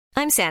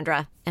I'm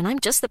Sandra, and I'm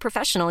just the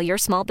professional your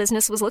small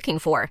business was looking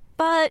for.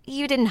 But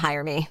you didn't hire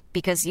me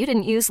because you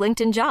didn't use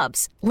LinkedIn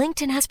Jobs.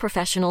 LinkedIn has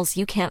professionals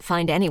you can't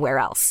find anywhere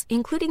else,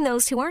 including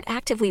those who aren't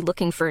actively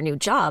looking for a new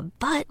job,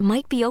 but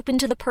might be open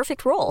to the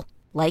perfect role,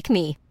 like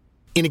me.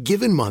 In a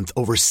given month,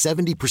 over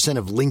 70%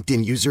 of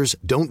LinkedIn users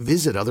don't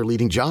visit other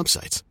leading job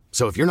sites.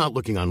 So if you're not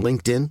looking on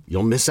LinkedIn,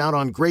 you'll miss out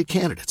on great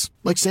candidates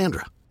like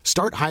Sandra.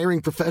 Start hiring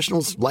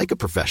professionals like a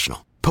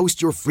professional. Post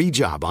your free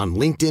job on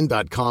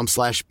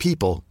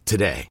linkedin.com/people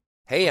today.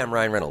 Hey, I'm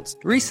Ryan Reynolds.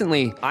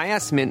 Recently, I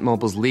asked Mint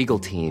Mobile's legal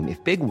team if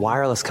big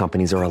wireless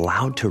companies are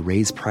allowed to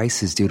raise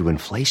prices due to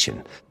inflation.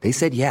 They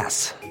said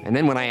yes. And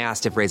then when I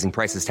asked if raising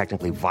prices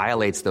technically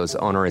violates those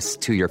onerous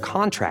two-year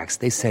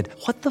contracts, they said,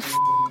 "What the f***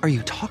 are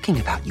you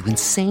talking about, you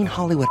insane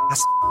Hollywood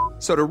ass?"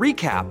 So to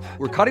recap,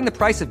 we're cutting the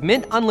price of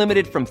Mint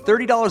Unlimited from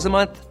 $30 a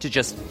month to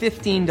just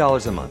 $15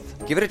 a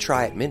month. Give it a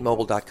try at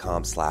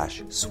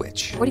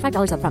mintmobile.com/switch.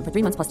 $45 up front for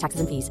 3 months plus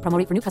taxes and fees.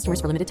 Promo rate for new customers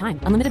for limited time.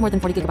 Unlimited more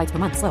than 40 gigabytes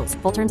per month. Slows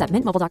full terms at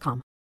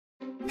mintmobile.com.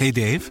 Hey,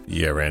 Dave.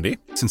 Yeah,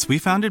 Randy. Since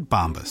we founded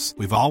Bombas,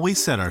 we've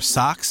always said our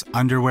socks,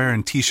 underwear,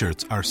 and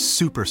T-shirts are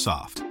super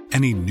soft.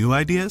 Any new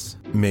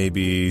ideas?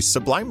 Maybe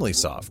sublimely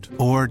soft.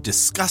 Or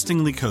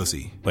disgustingly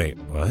cozy.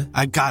 Wait, what?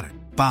 I got it.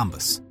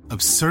 Bombas.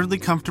 Absurdly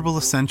comfortable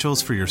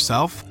essentials for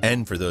yourself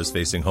and for those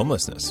facing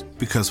homelessness.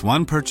 Because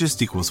one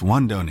purchased equals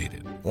one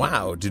donated.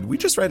 Wow, did we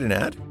just write an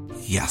ad?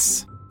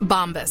 Yes.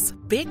 Bombas.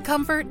 Big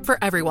comfort for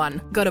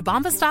everyone. Go to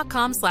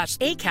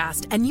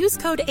bombas.com/ACAST and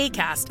use code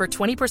ACAST for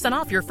 20%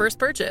 off your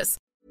first purchase.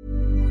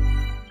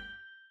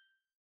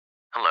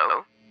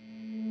 Hello?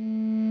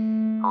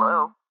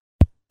 Hello?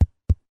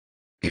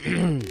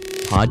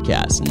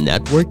 Podcast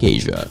Network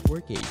Asia.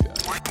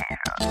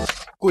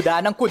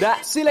 Kuda ng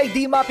kuda, sila'y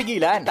di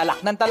mapigilan.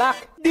 Talak ng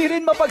talak, di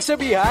rin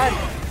mapagsabihan.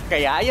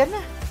 Kaya yan na,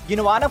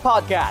 ginawa ng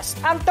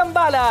podcast, ang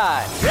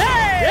Tambalan.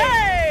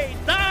 Hey!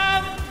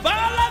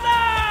 Tambalan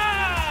na!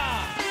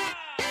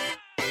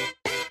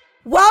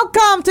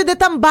 Welcome to the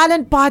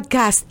Tambalan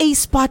Podcast, a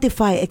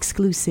Spotify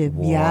exclusive.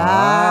 Wow,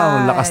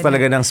 yan. Lakas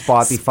talaga ng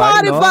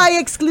Spotify, Spotify no?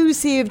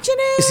 exclusive.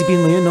 Chinesh!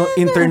 Isipin mo yun, no?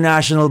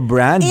 International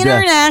brand.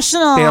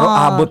 International. Pero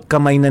abot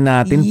kamay na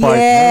natin, partner.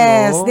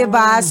 Yes, no?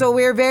 diba? So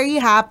we're very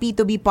happy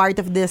to be part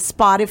of the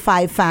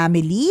Spotify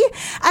family.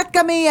 At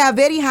kami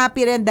very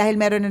happy rin dahil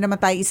meron na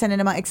naman tayo isa na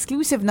namang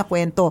exclusive na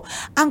kwento.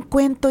 Ang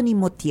kwento ni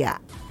Mutya.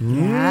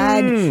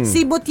 Yan.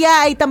 Si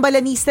Mutya ay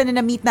tambalanista na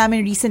na-meet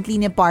namin recently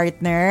ni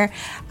partner.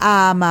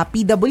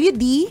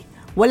 PWD,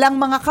 walang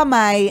mga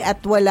kamay at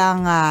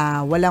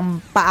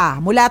walang paa.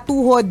 Mula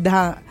tuhod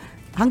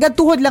hanggang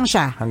tuhod lang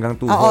siya. Hanggang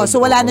tuhod. Oo,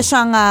 so wala na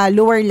siyang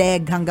lower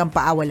leg hanggang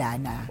paa, wala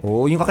na.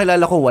 Oo, yung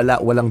kakilala ko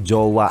walang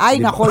jowa. Ay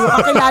nako, yung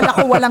kakilala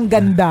ko walang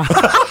ganda.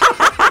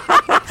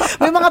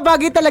 May mga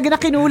bagay talaga na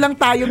kinulang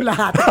tayong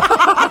lahat.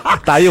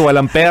 Tayo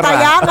walang pera.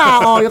 Kaya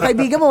nga, yung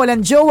kaibigan mo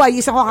walang jowa, yung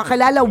isa ko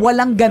kakilala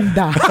walang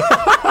ganda.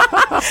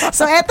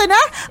 So eto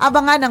na,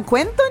 abangan ang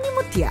kwento ni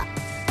Mutya.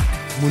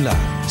 Mula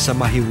sa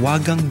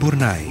Mahiwagang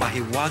Burnay.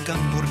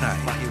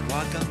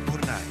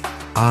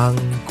 Ang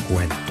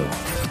kwento.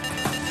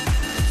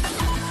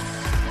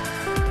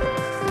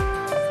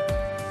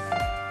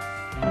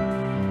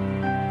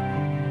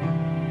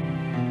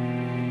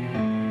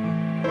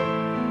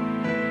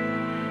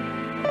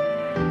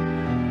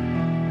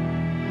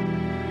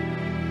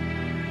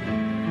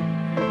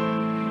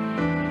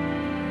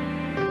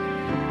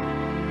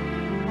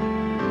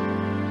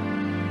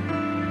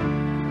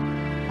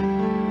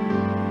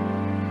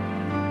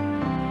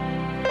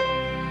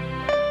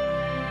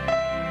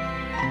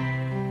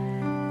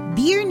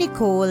 Dear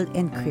Nicole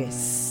and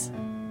Chris,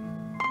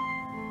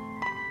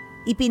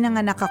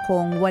 ipinanganak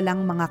akong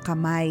walang mga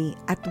kamay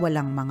at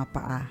walang mga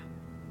paa.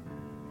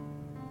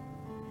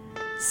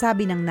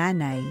 Sabi ng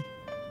nanay,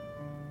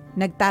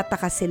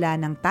 nagtataka sila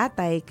ng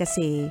tatay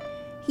kasi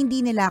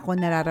hindi nila ako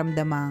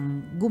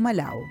nararamdamang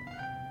gumalaw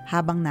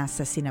habang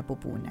nasa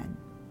sinapupunan.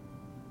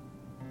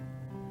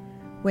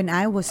 When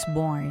I was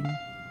born,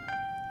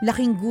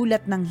 laking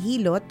gulat ng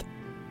hilot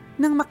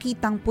nang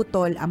makitang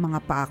putol ang mga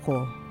paa ko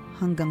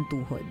hanggang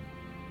tuhod.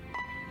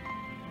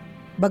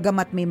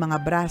 Bagamat may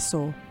mga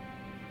braso,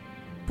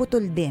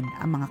 putol din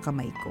ang mga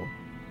kamay ko.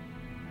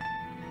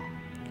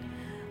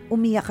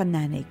 Umiyak ang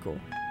nanay ko.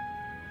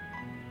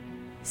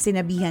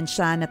 Sinabihan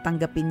siya na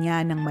tanggapin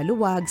niya ng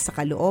maluwag sa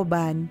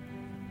kalooban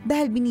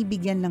dahil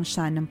binibigyan lang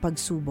siya ng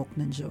pagsubok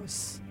ng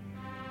Diyos.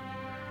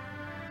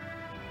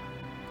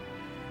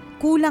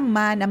 Kulang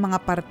man ang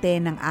mga parte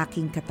ng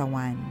aking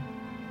katawan.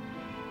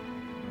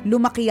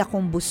 Lumaki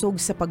akong busog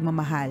sa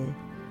pagmamahal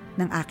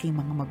ng aking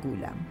mga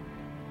magulang.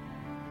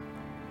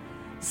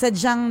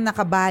 Sadyang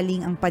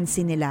nakabaling ang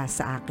pansin nila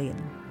sa akin.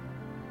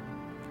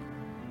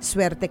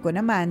 Swerte ko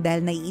naman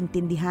dahil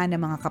naiintindihan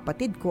ng mga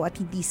kapatid ko at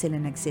hindi sila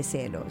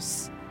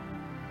nagseselos.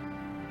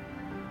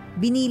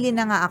 Binili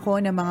na nga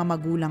ako ng mga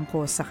magulang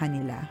ko sa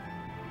kanila.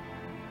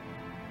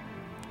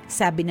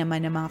 Sabi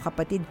naman ng mga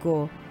kapatid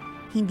ko,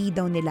 hindi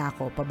daw nila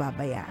ako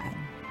pababayaan.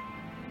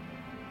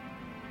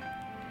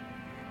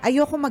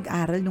 Ayoko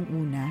mag-aral nung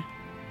una.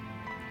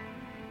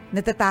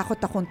 Natatakot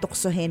akong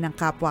tuksohin ng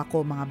kapwa ko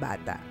mga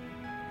bata.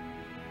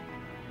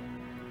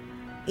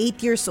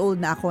 8 years old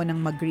na ako nang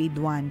mag-grade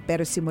 1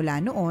 pero simula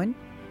noon,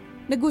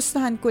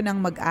 nagustuhan ko nang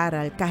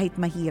mag-aral kahit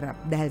mahirap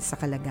dahil sa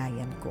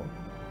kalagayan ko.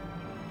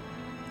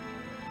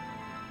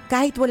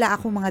 Kahit wala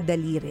akong mga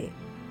daliri,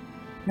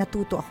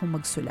 natuto akong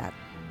magsulat.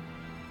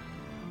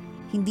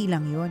 Hindi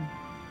lang yon.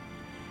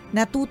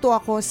 Natuto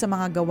ako sa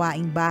mga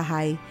gawaing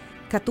bahay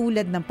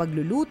katulad ng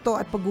pagluluto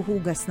at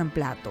paghuhugas ng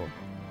plato.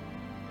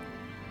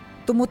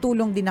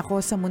 Tumutulong din ako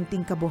sa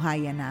munting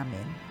kabuhayan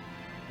namin.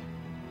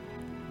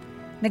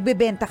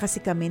 Nagbebenta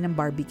kasi kami ng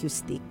barbecue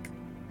stick.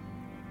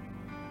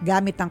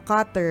 Gamit ang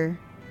cutter,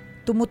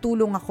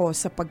 tumutulong ako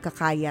sa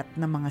pagkakayat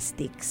ng mga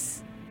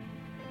sticks.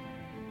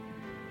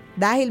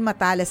 Dahil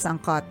matalas ang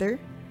cutter,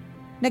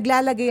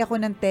 naglalagay ako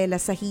ng tela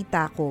sa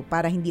hita ko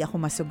para hindi ako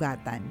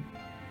masugatan.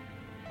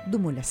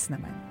 Dumalas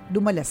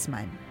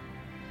man.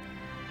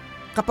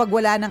 Kapag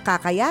wala nang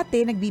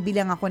kakayate,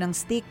 nagbibilang ako ng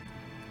stick.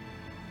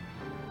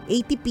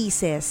 80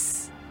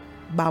 pieces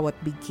bawat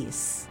big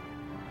kiss.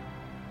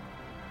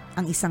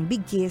 Ang isang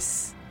big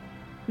kiss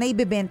na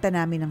ibebenta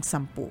namin ng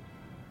 10.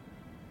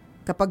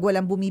 Kapag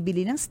walang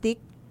bumibili ng stick,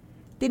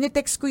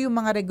 tinitext ko yung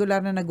mga regular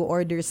na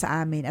nag-o-order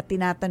sa amin at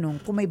tinatanong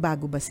kung may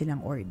bago ba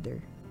silang order.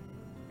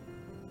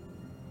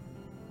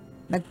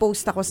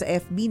 Nag-post ako sa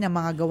FB ng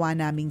mga gawa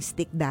naming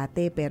stick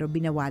dati pero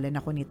binawalan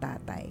ako ni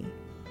tatay.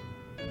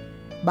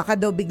 Baka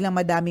daw biglang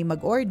madaming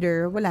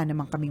mag-order, wala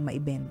namang kaming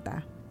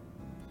maibenta.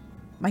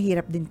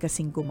 Mahirap din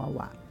kasing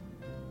gumawa.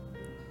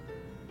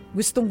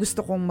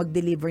 Gustong-gusto kong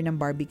mag-deliver ng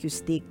barbecue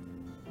stick.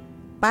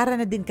 Para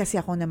na din kasi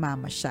ako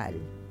namamasyal.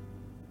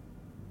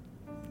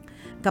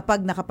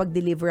 Kapag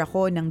nakapag-deliver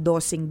ako ng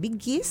 12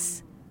 big kiss,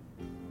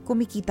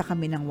 kumikita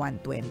kami ng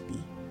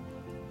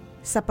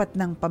 120. Sapat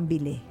ng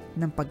pambili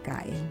ng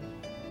pagkain.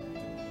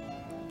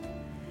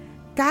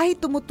 Kahit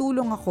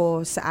tumutulong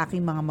ako sa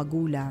aking mga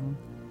magulang,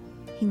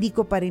 hindi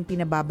ko pa rin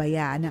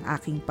pinababayaan ang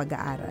aking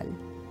pag-aaral.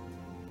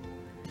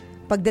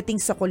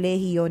 Pagdating sa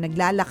kolehiyo,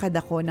 naglalakad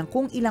ako ng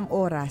kung ilang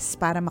oras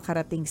para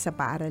makarating sa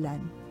paaralan.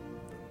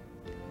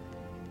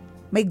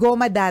 May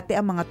goma dati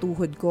ang mga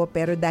tuhod ko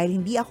pero dahil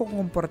hindi ako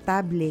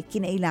komportable,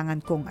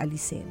 kinailangan kong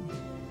alisin.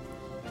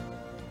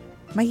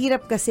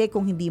 Mahirap kasi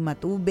kung hindi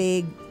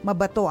matubig,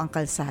 mabato ang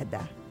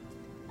kalsada.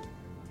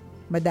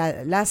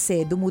 Madalas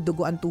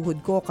dumudugo ang tuhod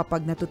ko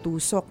kapag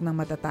natutusok ng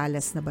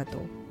matatalas na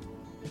bato.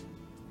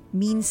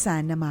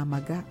 Minsan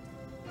namamaga.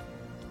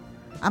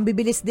 Ang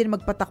bibilis din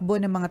magpatakbo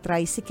ng mga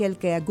tricycle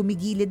kaya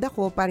gumigilid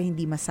ako para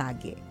hindi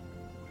masagi.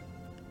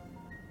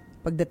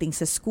 Pagdating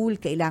sa school,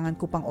 kailangan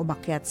ko pang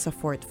umakyat sa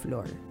 4th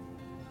floor.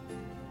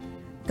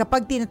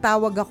 Kapag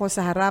tinatawag ako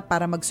sa harap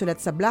para magsulat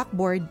sa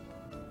blackboard,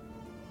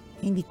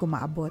 hindi ko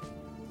maabot.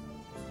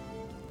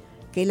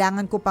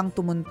 Kailangan ko pang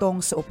tumuntong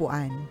sa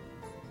upuan.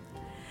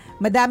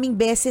 Madaming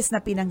beses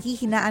na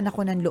pinanghihinaan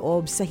ako ng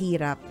loob sa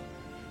hirap.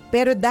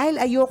 Pero dahil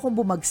ayokong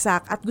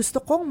bumagsak at gusto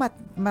kong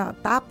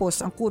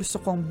matapos ang kurso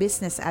kong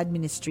business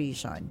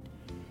administration,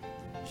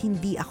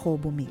 hindi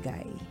ako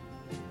bumigay.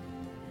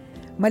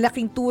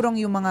 Malaking turong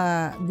yung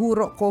mga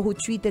guro ko who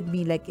treated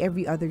me like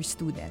every other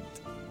student.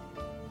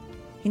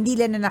 Hindi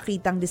lang na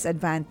nakitang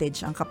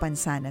disadvantage ang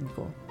kapansanan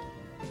ko.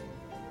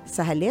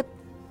 Sa halip,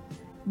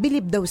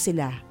 bilib daw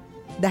sila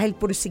dahil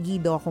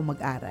pursigido ako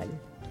mag-aral.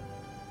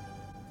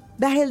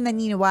 Dahil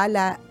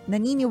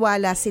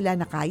naniniwala sila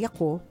na kaya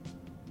ko,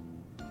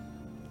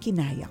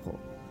 kinaya ko.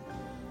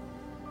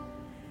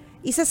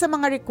 Isa sa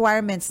mga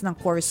requirements ng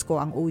course ko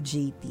ang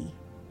OJT.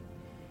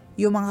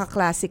 Yung mga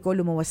kaklase ko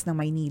lumuwas ng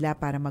Maynila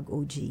para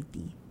mag-OJT.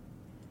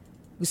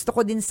 Gusto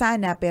ko din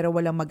sana pero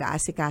walang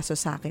mag-aasikaso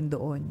sa akin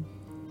doon.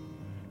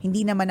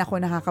 Hindi naman ako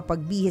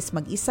nakakapagbihis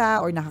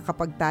mag-isa or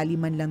nakakapagtali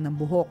man lang ng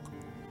buhok.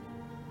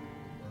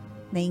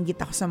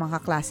 Nainggit ako sa mga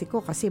kaklase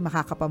ko kasi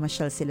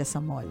makakapamasyal sila sa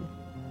mall.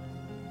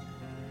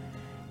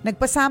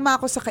 Nagpasama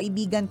ako sa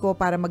kaibigan ko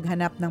para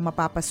maghanap ng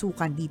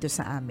mapapasukan dito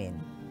sa amin.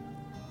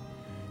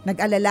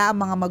 Nag-alala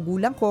ang mga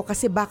magulang ko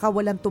kasi baka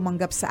walang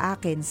tumanggap sa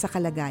akin sa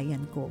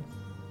kalagayan ko.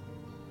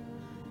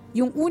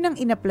 Yung unang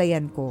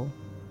inaplayan ko,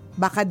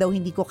 baka daw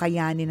hindi ko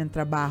kayanin ang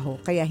trabaho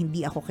kaya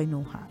hindi ako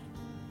kinuha.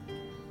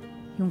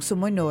 Yung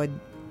sumunod,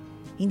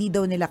 hindi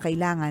daw nila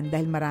kailangan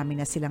dahil marami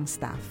na silang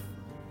staff.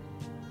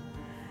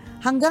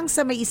 Hanggang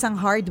sa may isang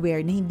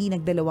hardware na hindi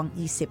nagdalawang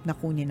isip na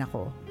kunin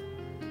ako.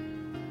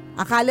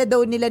 Akala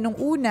daw nila nung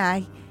una,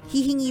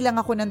 hihingi lang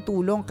ako ng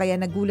tulong kaya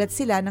nagulat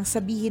sila nang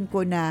sabihin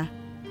ko na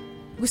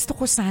gusto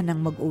ko sanang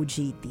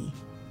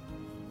mag-OJT.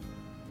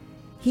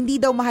 Hindi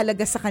daw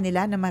mahalaga sa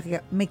kanila na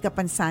may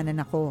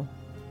kapansanan ako.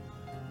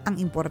 Ang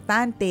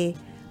importante,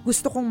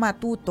 gusto kong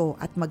matuto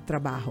at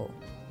magtrabaho.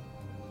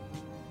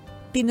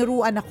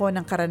 Tinuruan ako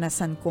ng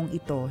karanasan kong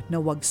ito na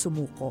huwag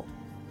sumuko.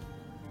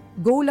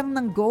 Go lang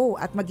ng go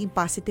at maging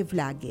positive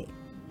lagi.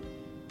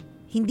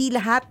 Hindi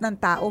lahat ng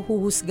tao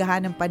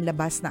huhusgahan ng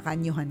panlabas na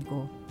kaanyuhan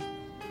ko.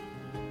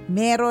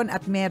 Meron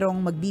at merong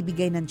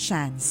magbibigay ng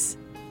chance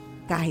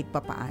kahit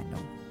papaano.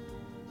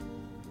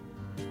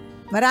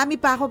 Marami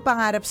pa akong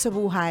pangarap sa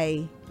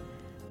buhay.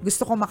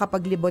 Gusto ko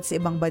makapaglibot sa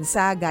ibang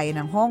bansa gaya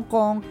ng Hong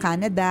Kong,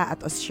 Canada at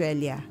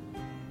Australia.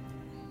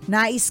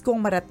 Nais kong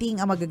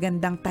marating ang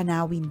magagandang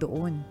tanawin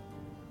doon.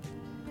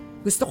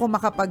 Gusto ko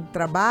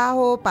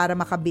makapagtrabaho para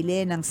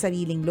makabili ng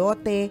sariling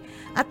lote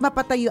at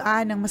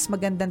mapatayuan ng mas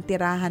magandang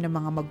tirahan ng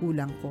mga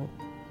magulang ko.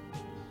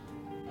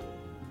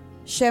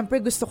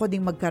 Siyempre gusto ko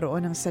ding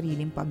magkaroon ng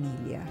sariling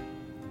pamilya.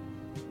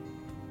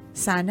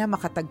 Sana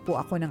makatagpo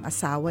ako ng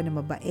asawa na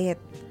mabait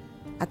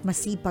at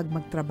masipag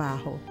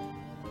magtrabaho.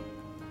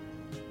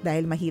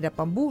 Dahil mahirap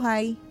ang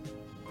buhay,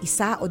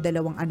 1 o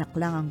 2 anak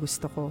lang ang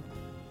gusto ko.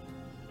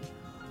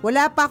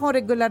 Wala pa akong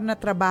regular na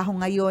trabaho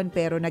ngayon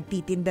pero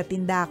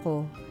nagtitinda-tinda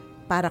ako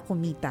para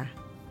kumita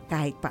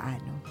kahit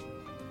paano.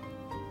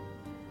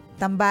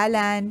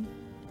 Tambalan,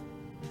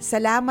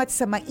 salamat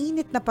sa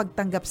mainit na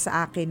pagtanggap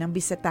sa akin nang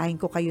bisitahin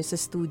ko kayo sa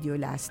studio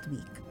last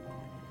week.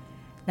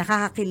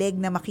 Nakakakilig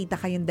na makita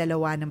kayong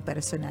dalawa ng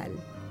personal.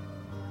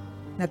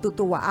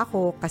 Natutuwa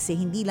ako kasi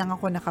hindi lang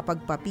ako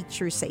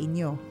nakapagpa-picture sa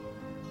inyo.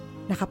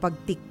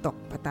 Nakapag-TikTok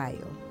pa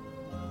tayo.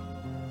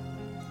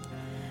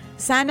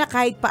 Sana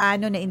kahit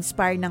paano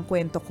na-inspire ng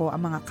kwento ko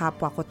ang mga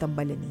kapwa ko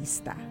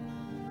tambalanista.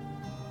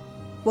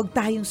 Huwag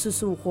tayong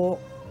susuko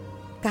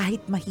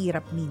kahit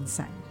mahirap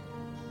minsan.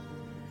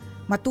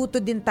 Matuto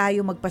din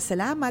tayo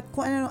magpasalamat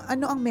kung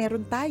ano ang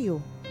meron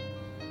tayo.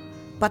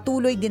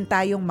 Patuloy din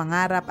tayong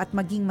mangarap at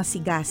maging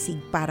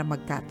masigasig para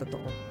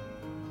magkatotoo.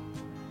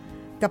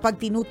 Kapag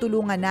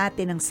tinutulungan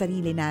natin ang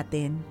sarili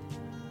natin,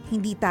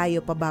 hindi tayo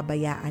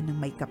pababayaan ng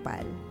may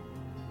kapal.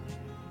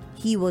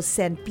 He will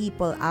send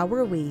people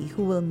our way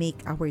who will make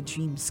our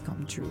dreams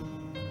come true.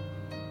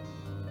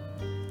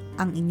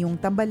 Ang inyong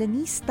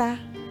tambalanista,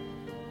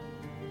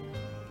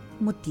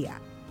 Mutya.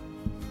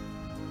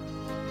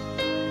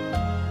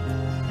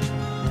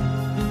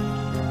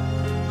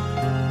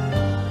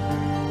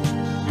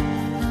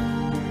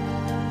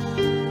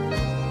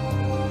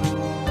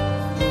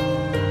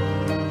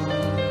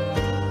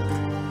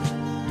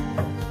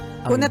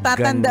 Kung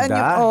natatandaan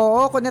niyo,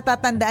 kung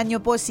natatandaan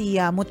niyo po si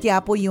Mutya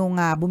po yung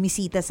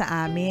bumisita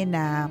sa amin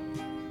na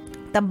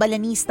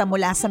tambalanista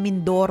mula sa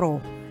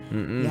Mindoro.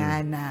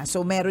 Yan.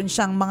 So meron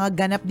siyang mga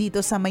ganap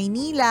dito sa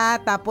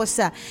Maynila, tapos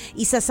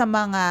isa sa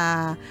mga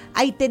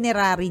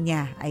itinerary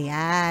niya,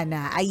 ayan,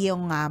 ay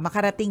yung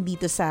makarating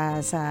dito sa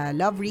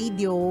Love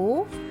Radio.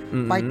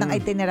 Part ng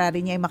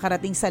itinerary niya ay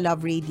makarating sa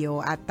Love Radio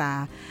at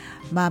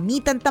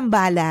ma-meet ang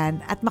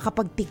tambalan at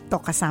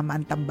makapag-TikTok kasama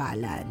ang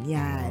tambalan.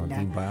 Yan.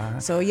 Diba?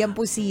 So yan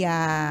po si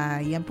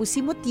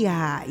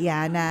Mutya.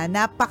 Yan,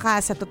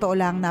 sa totoo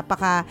lang,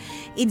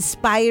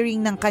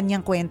 napaka-inspiring ng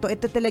kanyang kwento.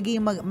 Ito talaga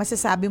yung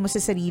masasabi mo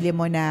sa sarili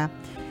mo na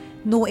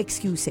no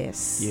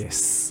excuses.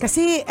 Yes.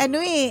 Kasi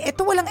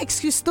ito walang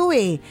excuse to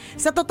eh.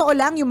 Sa totoo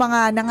lang, yung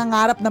mga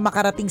nangangarap na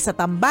makarating sa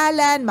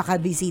tambalan,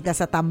 makabisita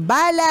sa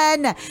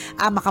tambalan,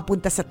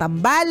 makapunta sa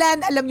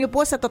tambalan, alam nyo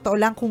po, sa totoo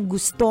lang, kung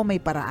gusto,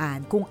 may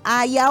paraan. Kung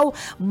ayaw,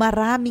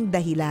 maraming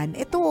dahilan.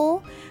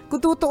 Ito,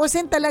 kung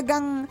tutuusin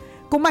talagang,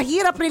 kung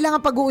mahirap rin lang ang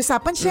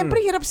pag-uusapan,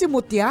 syempre hirap si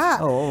Mutya.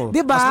 Oo.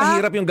 Diba? Mas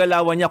mahirap yung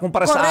galawan niya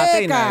kumpara sa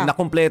atin na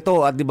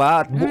kumpleto at diba?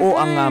 At buo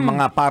ang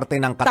mga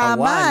parte ng katawan.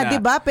 Tama,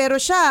 diba? Pero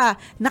siya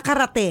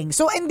nakarating.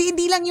 So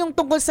hindi lang yung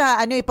tungkol sa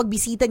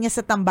pagbisita niya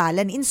sa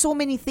tambalan, in so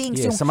many things.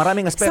 Yes, yung, sa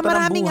maraming aspeto ng buhay.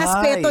 Sa maraming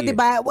aspeto,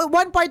 diba?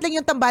 One part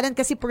lang yung tambalan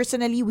kasi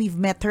personally we've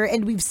met her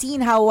and we've seen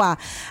how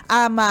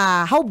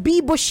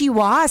bibo she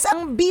was.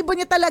 Ang bibo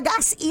niya talaga,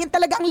 as in,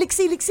 talaga ang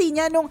liksi-liksi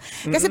niya nung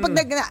kasi pag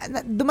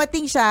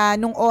dumating siya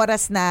nung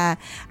oras na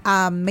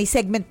may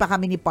segment pa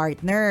kami ni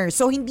partner.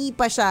 So hindi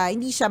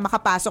siya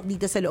makapasok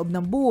dito sa loob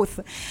ng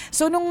booth.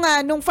 So nung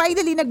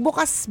finally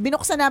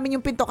binuksan namin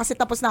yung pinto kasi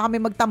tapos na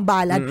kami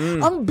magtambalan.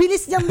 Ang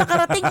bilis niyang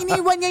nakarating,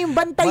 iniwan niya yung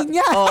bantay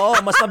niya.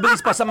 Oo, mas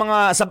mabilis pa sa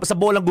mga sa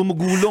bolang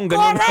gumugulong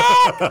ganun.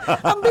 Correct.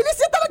 Ang bilis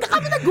niya talaga,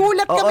 kami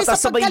nagulat kami sa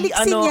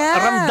pagkaliksi niya.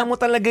 Ramdam mo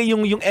talaga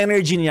yung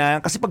energy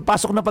niya kasi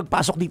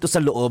pagpasok dito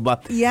sa loob.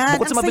 Yan,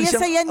 bukod sa ang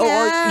saya-saya niya.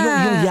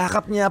 Yung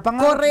yakap niya,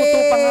 pangarap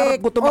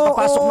ko to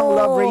makapasok ng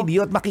Love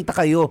Radio at makita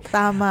kayo.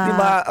 Tama.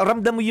 Diba?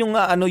 Ramdam mo yung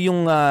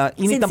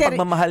init ng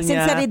pagmamahal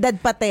niya. Sinseridad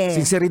pati.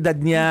 Sinseridad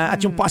niya at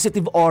yung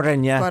positive aura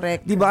niya.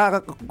 Correct. Diba?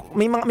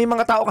 May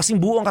mga tao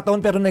kasing buo ang katawan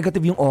pero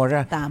negative yung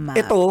aura. Tama.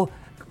 Ito,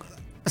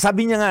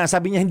 sabi niya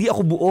hindi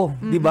ako buo,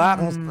 'di ba?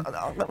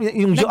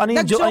 Yung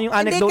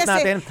anecdote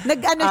natin.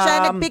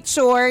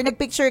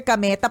 Nagpicture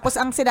kami, tapos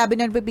ang sinabi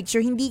niya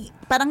nagpicture, hindi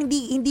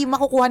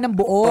makukuha ng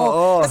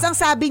buo. Tapos ang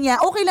sabi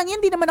niya, okay lang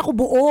 'yan, hindi naman ako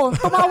buo.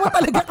 Tumawa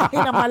talaga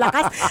kami ng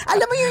malakas.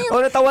 Alam mo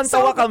yung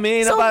natawan-tawa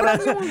kami na parang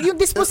yung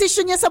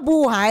disposition niya sa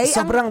buhay,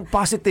 sobrang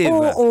positive.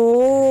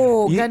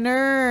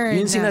 Ganun.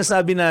 Yun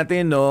sinasabi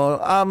natin, no.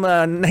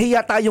 Nahiya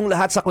tayong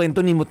lahat sa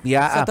kwento ni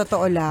Mutya. Sa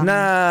totoo lang.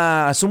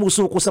 Na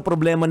sumusuko sa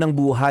problema ng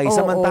buhay buhay.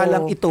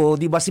 Samantalang ito,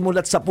 di ba,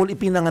 simulat sa pool,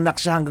 ipinanganak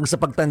siya hanggang sa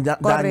pagtanda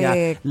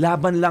niya.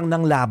 Laban lang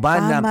ng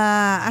laban.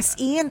 Tama. As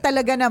in,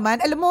 talaga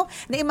naman. Alam mo,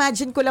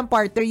 na-imagine ko lang,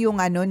 partner,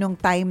 yung nung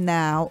time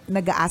na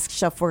nag-ask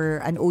siya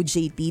for an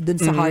OJT dun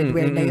sa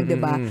hardware na yun, di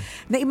ba?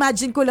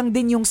 Na-imagine ko lang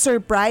din yung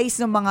surprise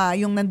ng mga,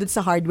 yung nandun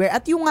sa hardware.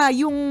 At yung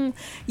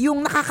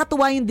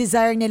nakakatuwa yung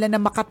desire nila na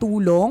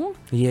makatulong.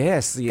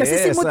 Yes. Kasi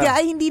si Mutya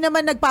ay hindi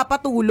naman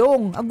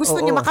nagpapatulong. Ang gusto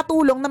niya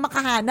makatulong na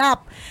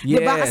makahanap.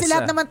 Yes. Diba? Kasi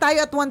lahat naman tayo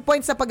at one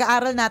point sa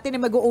pag-aaral natin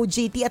ay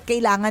mag-OJT at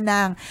kailangan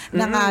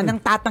ng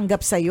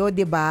tatanggap sa'yo,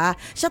 diba?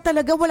 Siya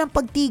talaga walang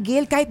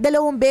pagtigil. Kahit 2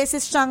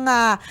 beses siyang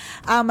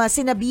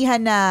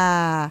sinabihan na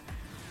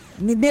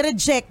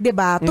nireject,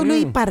 diba?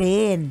 Tuloy pa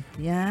rin.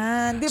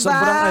 Yan, diba?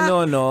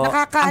 Sobrang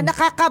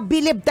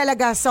nakakabilib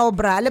talaga,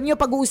 sobra. Alam niyo,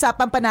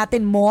 pag-uusapan pa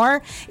natin more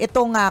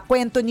itong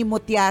kwento ni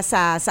Mutya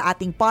sa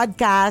ating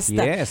podcast.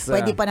 Yes.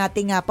 Pwede pa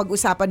nating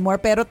pag-usapan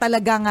more. Pero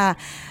talagang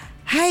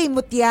hi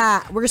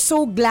Mutya, we're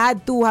so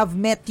glad to have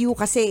met you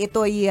kasi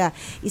ito ay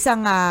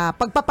isang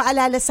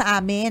pagpapaalala sa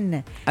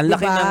amin. Ang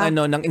laki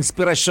ng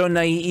inspirasyon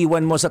na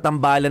iiwan mo sa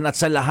tambalan at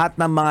sa lahat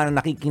ng mga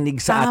nakikinig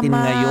sa atin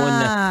ngayon.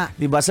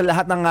 'Di ba? Sa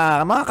lahat ng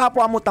mga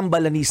kapwa mo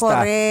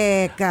tambalanista.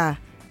 Correct.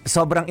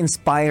 Sobrang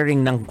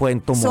inspiring ng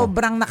kwento mo.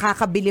 Sobrang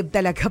nakakabilib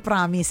talaga,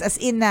 promise. As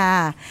in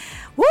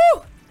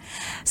woo!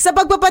 Sa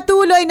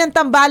pagpapatuloy ng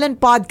Tambalan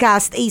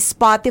Podcast, a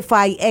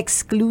Spotify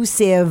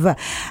exclusive.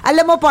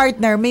 Alam mo,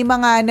 partner, may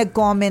mga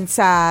nag-comment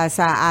sa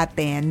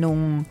atin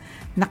nung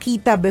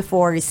nakita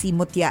before si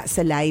Mutya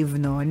sa live,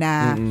 no,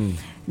 na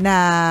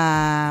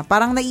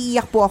parang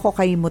naiiyak po ako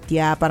kay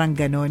Mutya, parang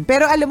ganun.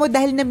 Pero alam mo,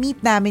 dahil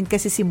na-meet namin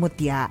kasi si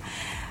Mutya,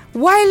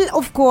 while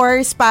of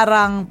course,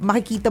 parang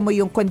makikita mo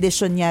yung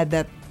condition niya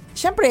that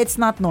syempre, it's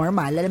not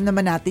normal. Alam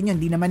naman natin yun.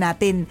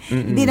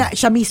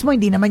 Siya mismo,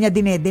 hindi naman niya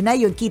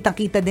dinedeny yun.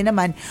 Kitang-kita din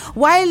naman.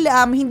 While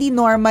hindi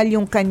normal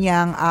yung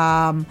kanyang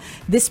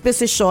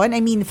disposition, I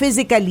mean,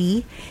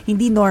 physically,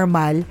 hindi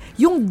normal.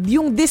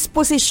 Yung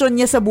disposition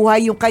niya sa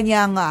buhay, yung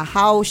kanyang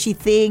how she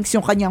thinks,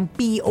 yung kanyang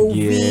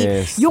POV,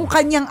 yung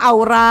kanyang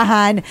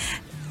aurahan,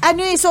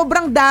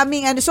 sobrang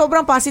daming,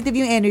 sobrang positive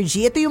yung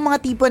energy. Ito yung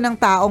mga tipo ng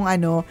taong,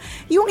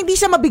 yung hindi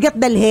siya mabigat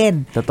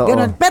dalhin. Totoo.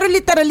 Ganun. Pero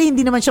literally,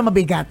 hindi naman siya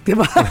mabigat.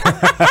 Diba?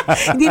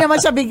 Hindi naman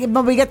siya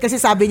mabigat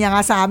kasi sabi niya nga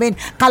sa amin,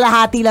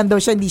 kalahati lang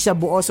daw siya, hindi siya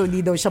buo, so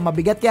hindi daw siya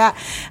mabigat. Kaya,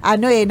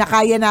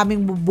 nakaya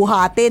naming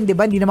buhatin,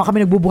 diba? Hindi naman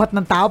kami nagbubuhat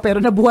ng tao,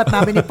 pero nabuhat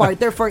namin ni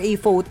partner for a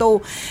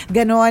photo.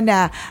 Ganon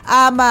na.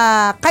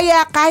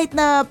 Kaya kahit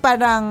na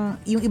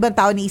parang yung ibang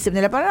tao naisip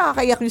nila, parang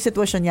nakakaiyak yung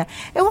sitwasyon niya.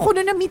 Ewan ko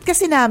na-meet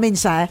kasi namin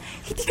siya,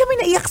 hindi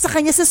kami naiyak sa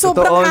kanya sa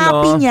sobrang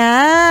happy niya.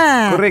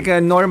 Correct.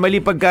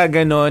 Normally, pagka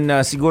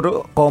gano'n,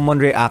 siguro common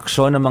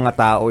reaction ng mga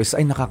tao is,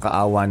 ay,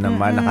 nakakaawa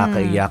naman,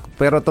 nakakaiyak.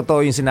 Pero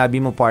totoo yung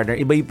sinabi mo, partner,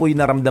 iba po yung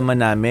naramdaman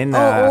namin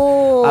na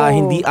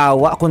hindi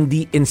awa,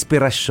 kundi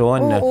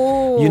inspirasyon.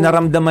 Yung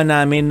naramdaman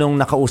namin nung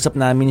nakausap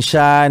namin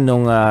siya,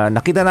 nung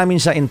nakita namin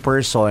siya in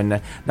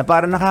person, na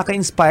parang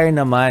nakaka-inspire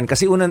naman.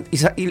 Kasi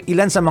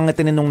ilan sa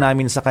mga tinanong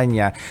namin sa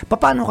kanya,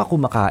 paano ka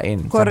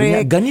kumakain? Correct. Sabi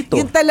niya, ganito.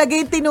 Yung talaga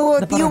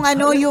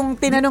yung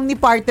tinanong ni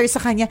partner sa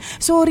kanya,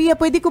 sorry,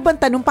 pwede ko bang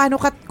tanong paano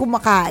ka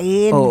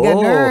kumakain?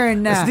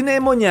 Ganun. Tapos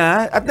dinemo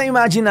niya at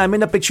na-imagine namin,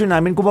 na picture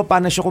namin kung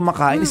paano siya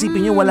kumakain.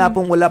 Isipin niyo, wala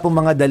pong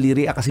mga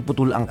daliri kasi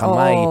putol ang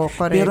kamay.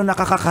 Pero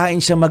nakakakain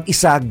siya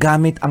mag-isa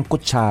gamit ang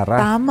kutsara.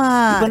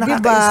 Tama. Diba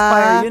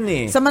nakaka-inspire yun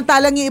eh.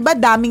 Samantalang yung iba,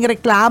 daming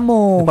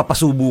reklamo.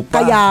 Napapasubo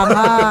pa. Kaya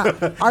nga.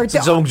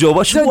 Sa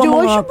jowa, subuhan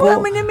mo nga po.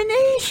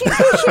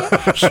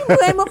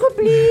 Subuhan mo ko,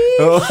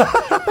 please.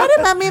 Para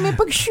mamaya may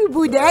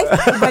pag-subo dahil.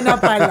 Iba na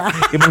pala.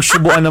 Ibang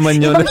subuan naman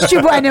yun. Ibang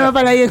subuan naman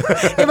pala yun.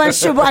 Ibang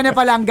subuan na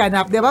pala ang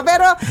ganap, di ba?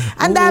 Pero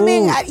ang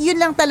daming,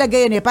 yun lang talaga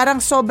yun eh. Parang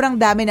sobrang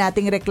dami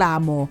nating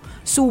reklamo.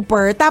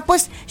 Super.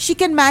 Tapos, she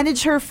can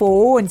manage her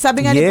phone.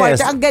 Sabi nga ni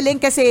Portia, ang galing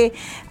kasi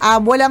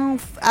walang,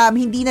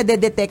 hindi na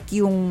detect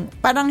yung,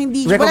 parang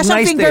hindi, wala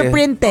siyang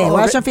fingerprint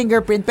wala siyang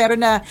fingerprint, pero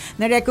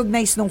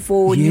na-recognize nung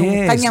phone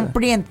yung kanyang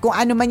print, kung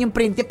ano man yung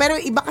print. Pero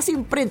iba kasi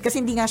yung print, kasi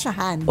hindi nga siya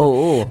hand.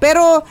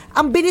 Pero,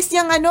 ang bilis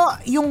niyang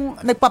yung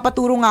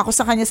nagpapaturo nga ako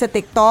sa kanya sa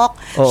TikTok,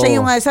 siya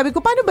yung, sabi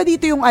ko, paano ba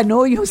dito yung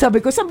yung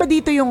sabi ko, saan ba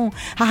dito yung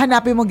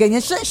hahanapin mo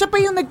ganyan? Siya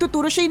pa yung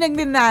nagtuturo, siya yung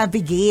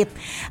nag-navigate.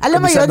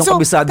 Alam mo yun? So,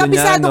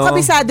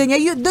 kabisado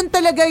niya. Doon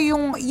talaga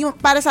yung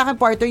para sa akin,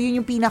 partner,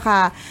 yun yung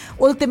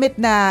pinaka-ultimate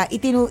na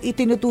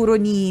itinuturo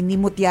ni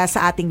Mutya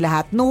sa ating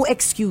lahat. No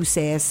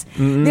excuses.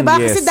 Diba?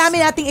 Kasi dami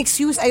nating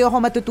excuse. Ayoko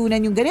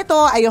matutunan yung ganito,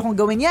 ayokong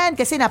gawin yan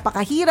kasi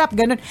napakahirap,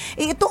 ganun.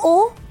 Ito.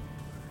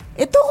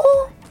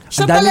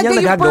 Siya talaga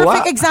yung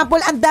perfect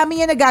example. Ang dami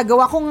niya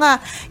nagagawa. Kung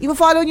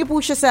i-follow niyo po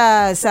siya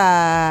sa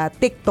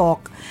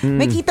TikTok,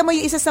 may kita mo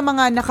yung isa sa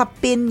mga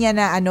nakapin niya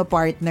na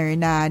partner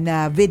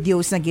na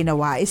videos na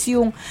ginawa is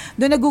yung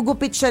doon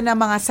nagugupit siya ng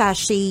mga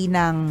sachet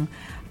ng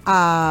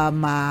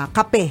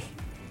kape.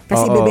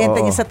 Kasi ibebenta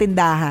niya sa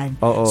tindahan.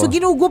 Oo. So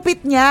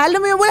ginugupit niya,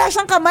 alam mo yun, wala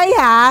siyang kamay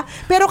ha,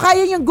 pero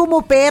kaya niyang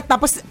gumupit,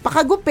 tapos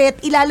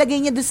pakagupit,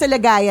 ilalagay niya dun sa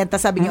lagayan,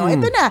 tapos sabi niya,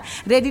 eto na,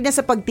 ready na sa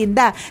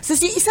pagtinda. So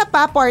si isa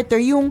pa, partner,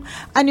 yung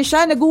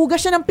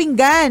naghuhugas siya ng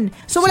pinggan.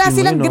 So wala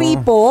silang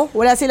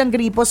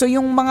gripo, so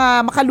yung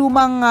mga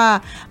makalumang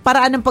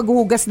paraan ng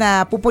paghuhugas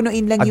na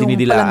pupunuin lang yung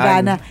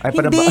palanggana.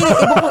 Hindi,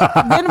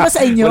 gano'n ba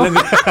sa inyo?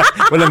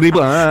 Walang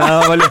gripo.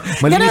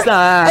 Malinis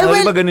na.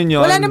 Well, ba ganun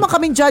yun? Wala naman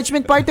kaming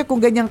judgment partner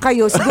kung ganyan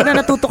kayo. Siguro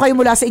natuto kayo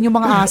mula sa inyong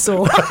mga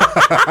aso.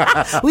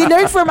 We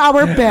learn from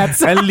our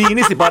pets. Ang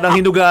linis, parang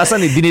hinugasan,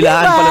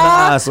 dinilaan pala ng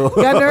aso.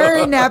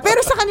 Ganun na. Pero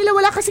sa kanila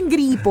wala kasing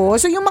gripo.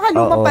 So yung mga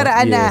lumang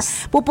paraan na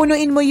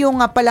pupunuin mo yung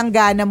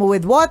palanggana mo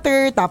with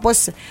water,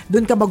 tapos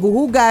dun ka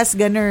maghuhugas,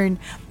 ganun.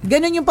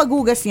 Ganun yung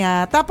paghugas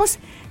niya. Tapos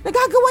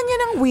nagagawa niya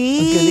ng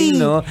way. Ang galing,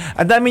 no?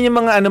 Ang dami niya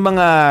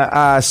mga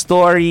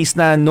stories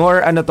na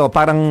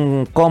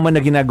parang common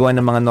na ginagawa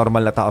ng mga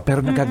normal na tao,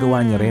 pero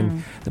nagagawa niya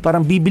rin.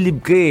 Parang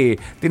bibilib ka eh.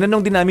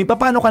 Tinanong din namin,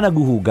 paano ka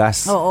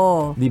naghuhugas?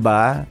 Oo. Di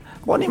ba?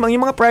 Kung ano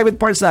yung mga private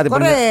parts natin.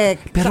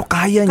 Correct. Pero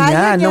kaya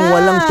niya nang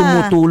walang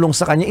tumutulong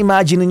sa kanya.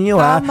 Imagine niyo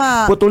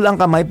putol ang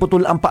kamay,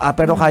 putol ang paa,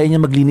 pero kaya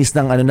niya maglinis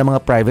ng mga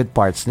private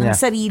parts niya.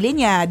 Ang sarili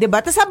niya, 'di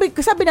ba? Tapos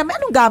sabi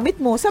namin, anong gamit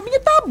mo? Sabi niya,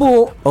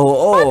 tabo.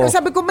 Oo.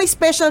 Sabi ko, may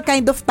special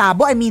kind of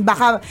tabo. I mean,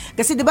 baka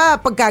kasi 'di ba,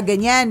 pagka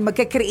ganyan,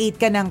 magka-create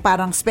ka ng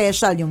parang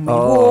special, yung may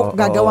hook,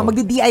 gagawa,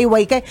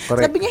 magdi-DIY ka.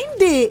 Correct. Sabi niya,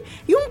 hindi.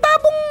 Yung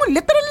tabong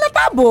literal na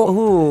tabo.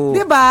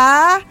 'Di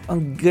ba?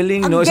 Ang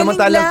galing, no?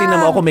 Samantalang tinan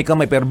mo ako may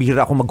kamay, pero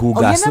bihira ako maghugas.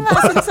 Yan na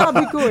nga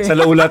sinasabi ko eh. Sa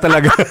laula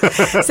talaga.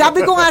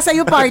 Sabi ko nga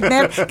sa'yo,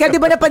 partner, kaya di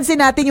ba napansin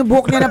natin yung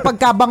buhok niya ng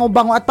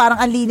pagkabango-bango at parang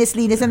ang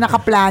linis-linis na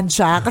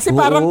nakaplansya? Kasi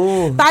parang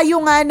tayo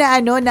nga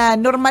na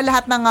normal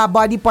lahat ng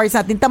body parts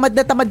natin, tamad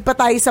na tamad pa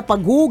tayo sa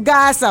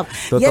paghugas.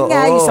 Yan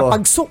nga, yung sa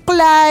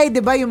pagsuklay,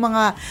 di ba?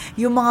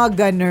 Yung mga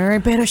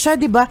ganun. Pero siya,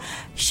 di ba,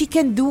 she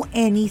can do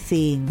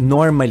anything.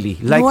 Normally.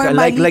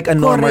 Like a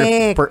normal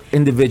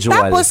individual.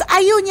 Tapos,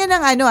 ayaw niya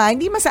ng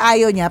hindi masa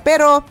ayaw niya,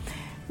 pero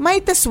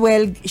might as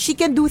well, she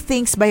can do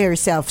things by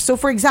herself. So,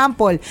 for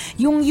example,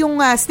 yung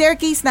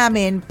staircase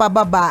namin,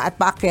 pababa at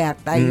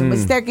paakyat, yung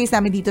staircase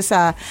namin dito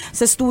sa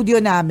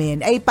studio namin,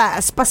 ay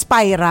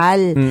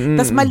pa-spiral.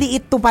 Tapos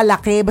maliit to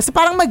palaki. Basta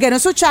parang magano.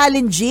 So,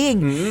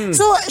 challenging.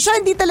 So, siya,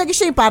 hindi talaga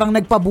siya yung parang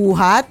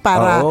nagpabuhat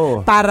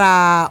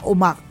para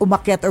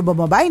umakyat or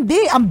bumaba.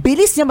 Hindi. Ang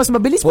bilis niya. Mas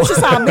mabilis po siya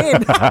sa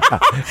amin.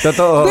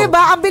 Totoo.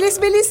 Diba? Ang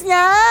bilis-bilis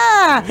niya.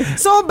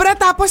 Sobra.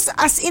 Tapos,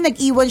 as in,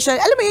 nag-iwan siya.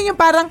 Alam mo yun,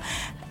 yung parang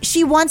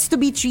she wants to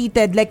be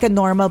treated like a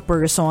normal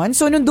person.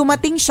 So, nung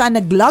dumating siya,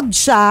 nag-log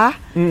siya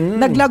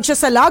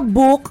sa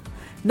logbook,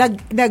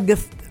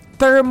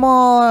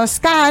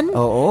 thermoscan.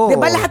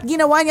 Diba, lahat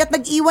ginawa niya at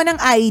nag-iwan ng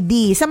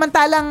ID.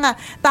 Samantalang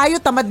tayo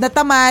tamad na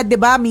tamad,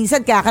 diba?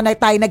 Minsan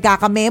tayo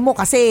nagkakamemo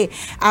kasi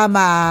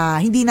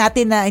hindi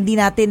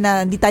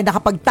tayo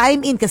nakapag-time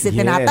in kasi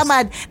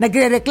tinatamad.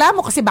 Nagrereklamo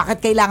kasi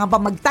bakit kailangan pa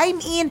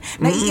mag-time in.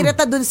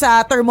 Naiirita dun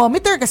sa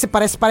thermometer kasi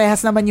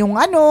pares-parehas naman yung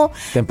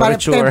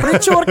temperature.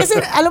 Kasi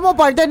alam mo,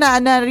 partner,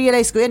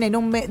 na-realize ko yan eh.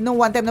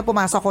 Nung one time na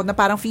pumasok ako, na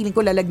parang feeling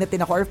ko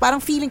lalagnatin ako or parang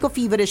feeling ko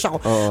feverish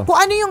ako.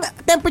 Kung ano yung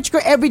temperature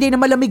ko everyday na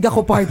malamig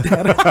ako,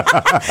 partner.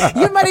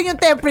 Yun man rin yung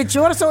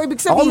temperature. So,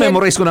 ibig sabihin... Ako,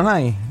 memorize ko na nga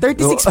eh.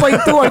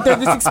 36.2 or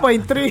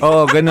 36.3.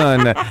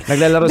 Ganun.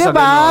 Naglalaro diba? sa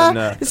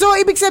ganun. So,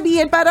 ibig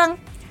sabihin, parang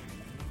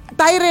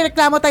tayo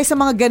reklamo tayo sa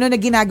mga ganun na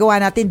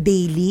ginagawa natin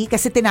daily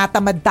kasi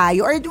tinatamad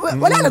tayo or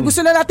wala lang, gusto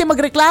na natin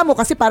magreklamo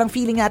kasi parang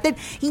feeling natin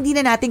hindi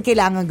na natin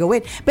kailangan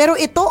gawin. Pero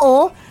ito,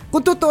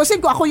 kung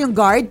tutuusin ko ako yung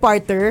guard,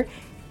 partner,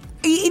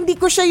 hindi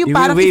ko siya yung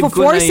parang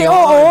i-force.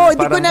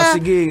 Hindi ko na.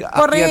 Sige,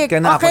 akyat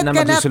ka na. Ako na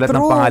magsusulat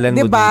ng pangalan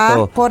mo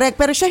dito. Correct.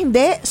 Pero siya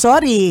hindi.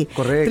 Sorry.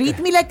 Correct. Treat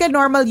me like a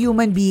normal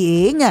human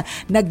being.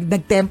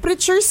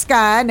 Nag-temperature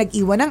scan,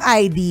 nag-iwan ng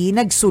ID,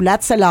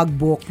 nagsulat sa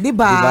logbook.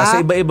 Diba?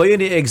 Sa iba-iba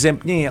yun,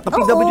 i-exempt niya.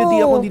 Kapag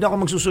WD ako, hindi na ako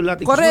magsusulat.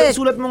 Correct.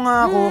 Sulat mo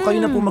nga ako.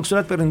 Kayo na po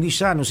magsulat, pero hindi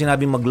siya. Nung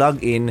sinabing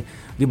mag-login,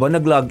 diba,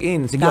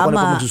 nag-login. Sige, ako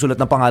na po magsusulat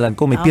ng pangalan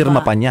ko. May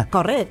pirma pa niya.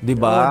 Correct.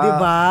 Diba?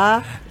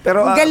 Diba?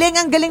 Pero, ang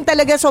galing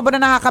talaga. Sobrang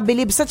nakakabilib.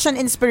 Such an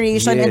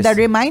inspiration and a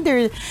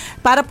reminder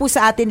para po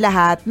sa atin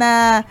lahat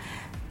na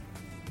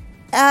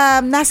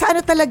nasa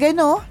talaga,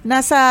 no?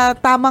 Nasa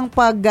tamang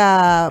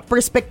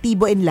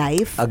perspektibo in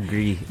life.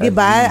 Agree.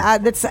 Diba?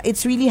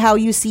 It's really how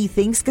you see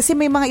things. Kasi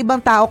may mga ibang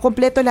tao,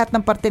 kompleto lahat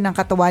ng parte ng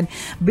katawan,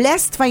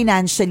 blessed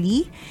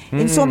financially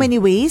in so many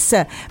ways,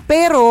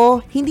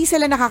 pero hindi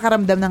sila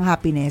nakakaramdam ng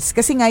happiness.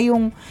 Kasi nga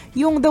yung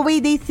the way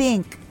they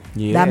think.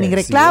 Daming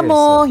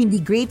reklamo, hindi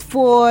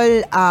grateful,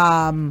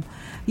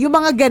 yung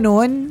mga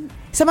ganun.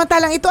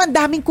 Samantalang ito, ang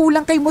daming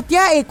kulang kay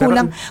Mutya eh.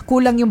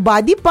 Kulang yung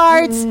body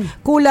parts,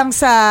 kulang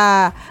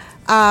sa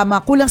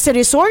kulang sa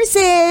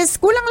resources,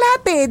 kulang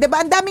lahat eh. Diba?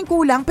 Ang daming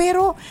kulang,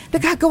 pero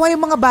nagagawa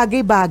yung mga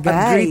bagay-bagay.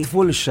 At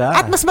grateful siya.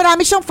 At mas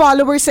marami siyang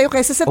followers sa'yo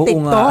kaysa sa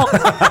TikTok.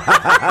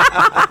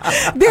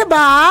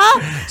 Diba?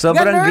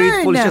 Sobrang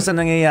grateful siya sa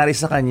nangyayari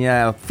sa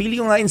kanya.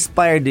 Feeling ko nga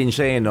inspired din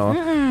siya, no?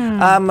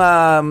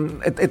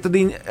 Ito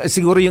din,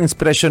 siguro yung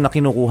inspiration na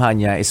kinukuha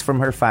niya is from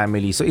her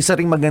family. So, isa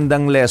ring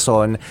magandang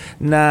lesson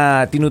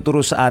na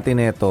tinuturo sa atin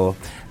ito,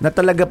 na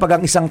talaga pag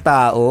ang isang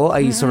tao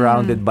ay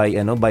surrounded by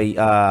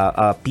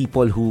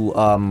people who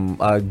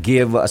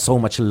give so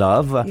much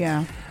love.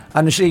 Yeah.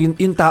 Ano siya,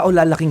 yung tao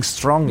lalaking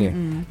strong eh.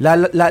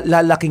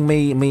 Lalaking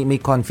may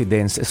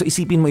confidence. So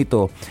isipin mo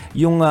ito,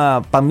 yung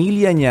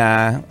pamilya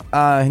niya,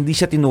 hindi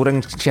siya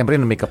tinurang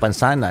siyempre na may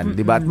kapansanan,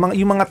 'di ba? At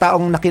yung mga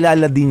taong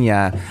nakilala din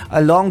niya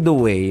along the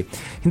way,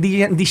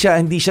 hindi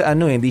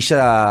siya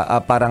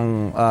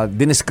parang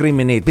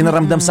discriminate.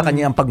 Pinaramdam sa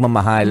kanya ang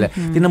pagmamahal.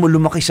 Tinan mo,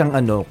 lumaki siyang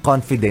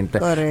confident.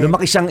 Correct.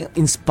 Lumaki siyang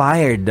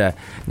inspired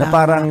na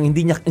parang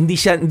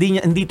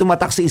hindi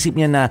tumatak sa isip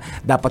niya na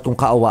dapat kong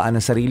kaawaan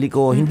ang sarili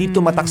ko. Hindi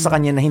tumatak sa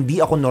kanya na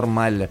hindi ako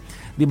normal.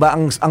 'Di ba?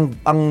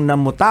 Ang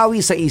namutawi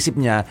sa isip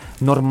niya,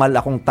 normal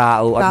akong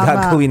tao at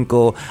gagawin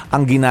ko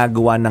ang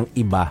ginagawa ng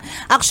iba.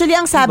 Actually,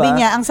 ang sabi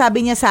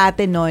niya sa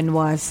atin noon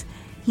was,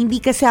 hindi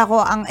kasi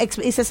ako,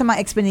 isa sa mga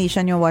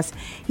explanation niya was,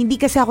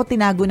 hindi kasi ako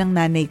tinago ng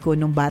nanay ko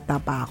nung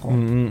bata pa ako.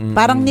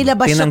 Parang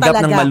nilabas siya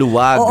talaga. Tinanggap ng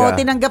maluwag. Oo,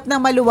 tinanggap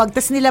ng maluwag.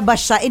 Tapos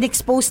nilabas siya,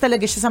 in-expose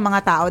talaga siya sa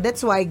mga tao. That's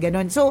why,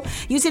 ganun. So,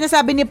 yung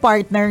sinasabi ni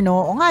partner,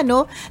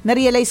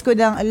 na-realize ko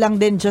lang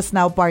din just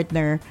now,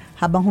 partner,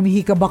 habang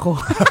humihikab ako.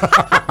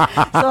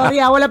 Sorry,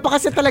 wala pa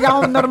kasi talaga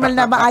akong normal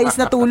na maayos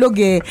na tulog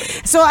eh.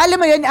 So,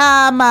 alam mo yun,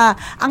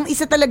 ang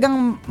isa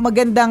talagang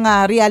magandang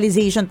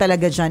realization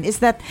talaga dyan is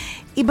that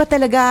iba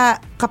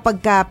talaga kapag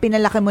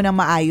pinalaki mo ng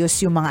maayos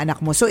yung mga anak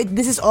mo. So,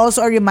 this is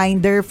also a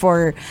reminder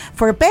for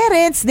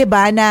parents, 'di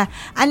ba, na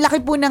ang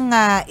laki po ng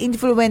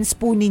influence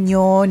po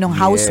ninyo, ng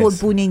household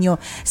po ninyo,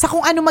 sa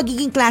kung ano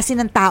magiging klase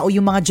ng tao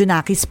yung mga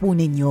junakis po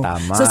ninyo.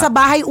 Tama. So, sa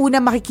bahay una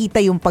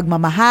makikita yung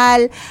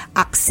pagmamahal,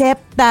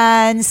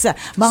 acceptance,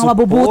 mga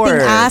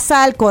mabubuting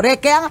asal,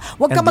 correct. Kaya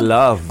wag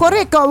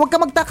ka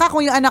magtaka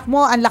kung yung anak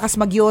mo ang lakas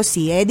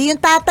magyosi. Di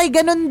yung tatay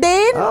ganun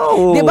din.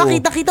 Oh. 'Di ba?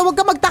 Kita-kita, wag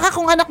ka magtaka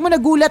kung anak mo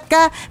nagulat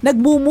ka,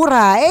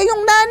 nagbumura.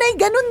 Yung nanay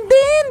ganun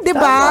din, 'di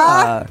ba?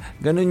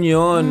 Ganun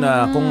 'yun.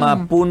 Kung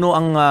puno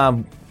ang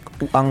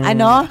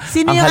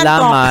Sino ang yung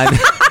halaman.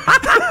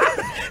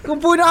 Kung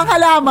puno ang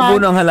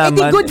halaman,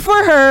 edi good for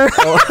her.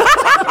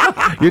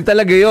 Yun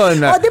talaga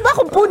yun. Di ba?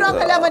 Kung puno ang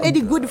halaman,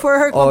 edi good for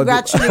her.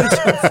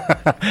 Congratulations.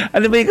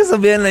 Ano ba yung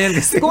kasabihan na yun?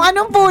 Kasi kung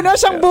anong puno,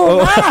 siyang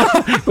bunga.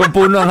 Kung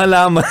puno ang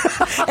halaman,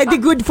 edi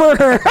good for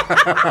her.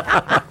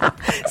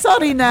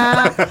 Sorry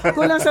na.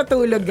 Kulang sa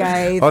tulog,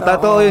 guys.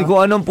 Totoo yun.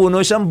 Kung anong puno,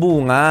 siyang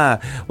bunga.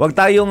 Wag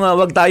tayong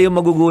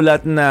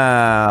magugulat na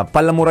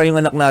palamura yung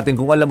anak natin.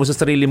 Kung alam mo sa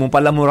sarili mong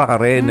palamura ka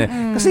rin.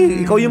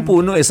 Kasi ikaw yung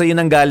puno, sa'yo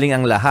nang galing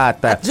ang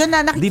lahat. At dyan na,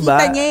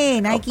 nakikita niya eh.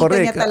 Nakikita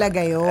niya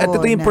talaga yun. At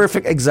ito yung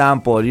perfect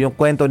example, yung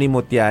kwento ni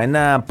Mutya,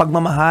 na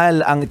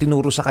pagmamahal ang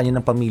itinuro sa kanya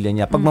ng pamilya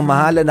niya.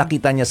 Pagmamahal ang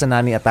nakita niya sa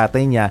nanay at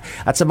tatay niya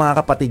at sa mga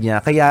kapatid niya.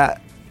 Kaya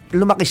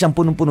lumaki siyang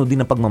punong-puno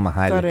din ng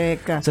pagmamahal.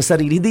 Correct. Sa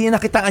sarili. Hindi niya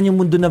nakitaan yung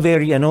mundo na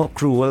very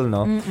cruel,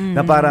 no?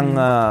 Na parang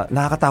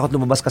nakakatakot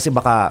lumabas kasi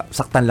baka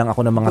saktan lang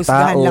ako ng mga tao.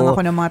 Husgahan lang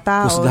ako ng mga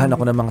tao. Husgahan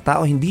ako ng mga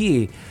tao. Hindi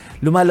eh.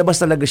 Lumalabas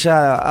talaga siya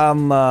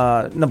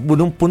na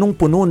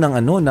punong-puno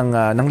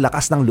ng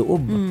lakas ng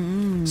loob.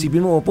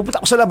 Sipin mo, pupunta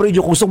ako sa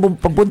Labrador kung gusto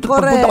pagpunta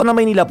ko ng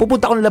Maynila,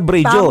 pupunta ako ng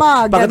Labrador.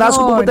 Pagkatapos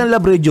ko pupunta ng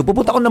Labrador,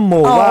 pupunta ako ng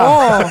MOA.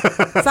 Oo.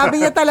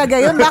 Sabi niya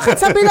talaga yun. Bakit?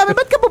 Sabi namin,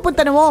 ba't ka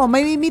pupunta ng MOA?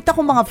 May meet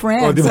akong mga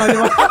friends. Diba?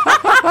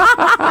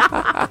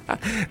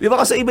 Di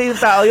ba kasi iba yung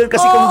tao yun?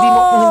 Kasi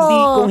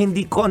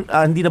kung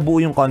hindi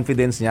nabuo yung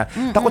confidence niya,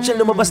 takot siya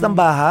lumabas ng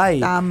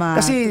bahay. Tama.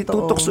 Kasi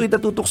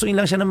tutuksuin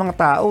lang siya ng mga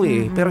tao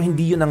eh. Pero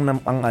hindi yun ang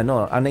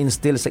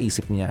na-instill sa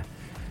isip niya.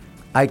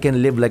 I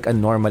can live like a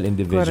normal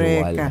individual.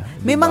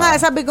 Correct. May mga,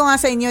 sabi ko nga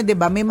sa inyo, 'di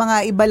ba? May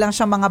mga iba lang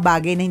siyang mga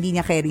bagay na hindi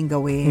niya caring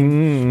gawin.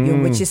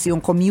 Yung which is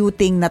yung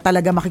commuting na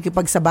talaga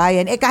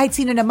makikipagsabayan. Kahit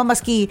sino naman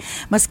maski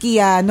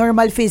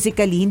normal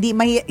physically, hindi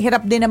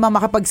mahirap din naman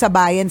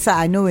makipagsabayan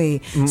sa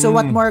So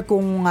what more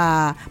kung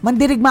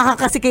mandirigma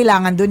ka kasi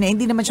kailangan doon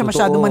Hindi naman siya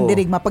masyadong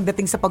mandirigma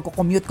pagdating sa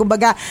pagko-commute.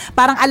 Kumbaga,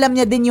 parang alam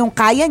niya din yung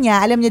kaya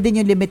niya, alam niya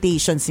din yung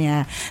limitations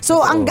niya.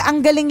 So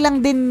ang galing lang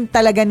din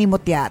talaga ni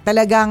Mutya.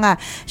 Talagang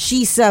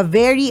she's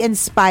very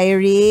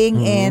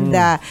inspiring and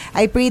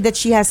I pray that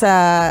she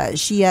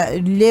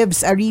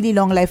lives a really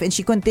long life and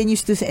she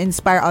continues to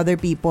inspire other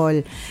people.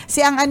 Kasi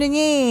ang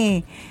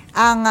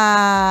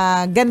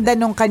ganda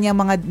ng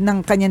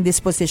kanyang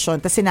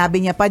disposition. Tapos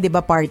sinabi niya pa, 'di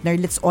ba, partner,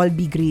 let's all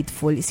be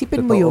grateful.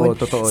 Isipin mo 'yun.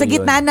 Sa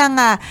gitna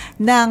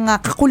ng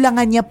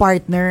kakulangan niya,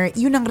 partner,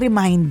 'yun ang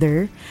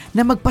reminder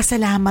na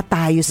magpasalamat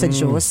tayo sa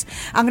Diyos.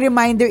 Ang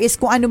reminder is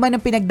kung ano man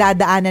ang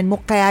pinagdadaanan mo,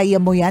 kaya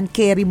mo 'yan,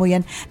 carry mo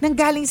 'yan.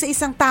 Nanggaling sa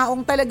isang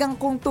taong talagang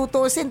kung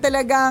tutusin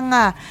talagang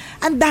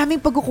ang daming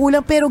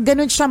pagkukulang pero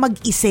ganun siya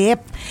mag-isip.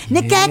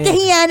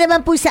 Nakakahiya naman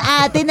po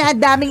sa atin na ang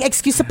daming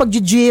excuse sa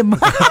pag-gym.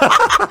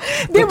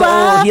 Di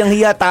ba?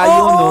 Hiyang-hiya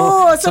tayo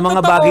sa mga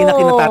bagay na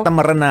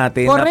kinatatamaran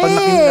natin. Correct. Na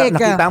pag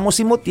nakita mo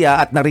si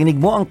Mutya at narinig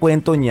mo ang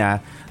kwento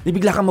niya,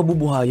 bigla kang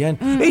mabubuhayan.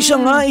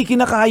 Siya nga,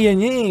 kinakaya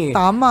niya eh.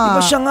 Tama.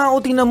 Diba siya nga,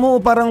 tingnan mo,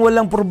 parang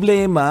walang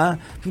problema.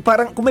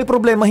 Parang kung may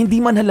problema,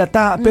 hindi man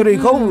halata. Pero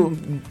ikaw,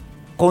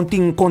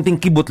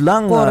 konting kibot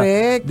lang.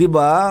 Correct. 'Di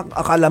ba?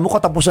 Akala mo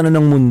katapusan na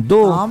ng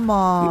mundo.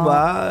 Tama. 'Di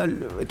ba?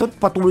 Ito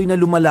patuloy na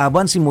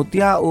lumalaban si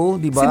Mutya,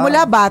 'di ba?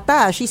 Simula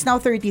bata, she's now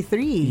 33.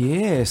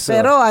 Yes.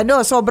 Pero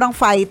sobrang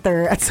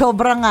fighter at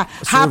sobrang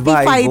happy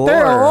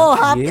fighter.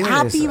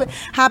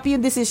 Happy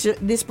yung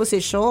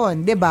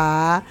disposition, 'di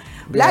ba?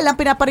 Wala lang,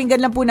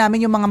 pinaparinggan lang po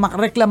namin yung mga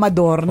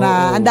reklamador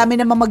na ang dami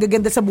namang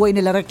magaganda sa buhay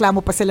nila,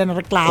 reklamo pa sila ng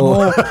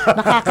reklamo.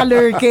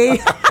 Nakakalurke.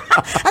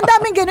 Ang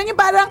daming ganun, yung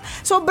parang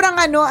sobrang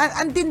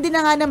antindi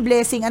na nga ng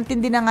blessing,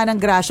 antindi na nga ng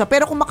grasya,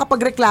 pero kung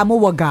makapagreklamo,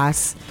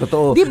 wagas.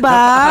 Totoo.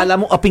 Diba? Akala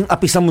mo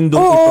aping-api sa mundo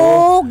ito.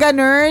 Oo,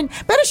 ganun.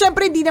 Pero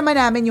syempre, hindi naman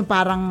namin yung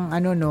parang,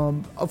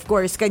 of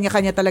course,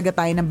 kanya-kanya talaga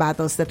tayo ng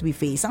battles that we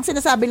face. Ang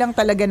sinasabi lang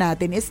talaga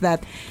natin is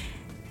that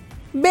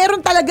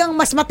meron talagang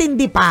mas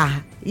matindi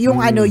pa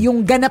yung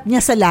yung ganap niya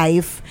sa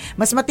life.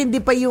 Mas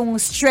matindi pa yung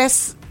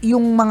stress,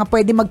 yung mga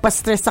pwede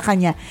magpa-stress sa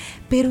kanya,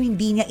 pero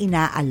hindi niya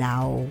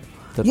inaalaw.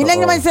 Totoo. Yun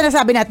lang naman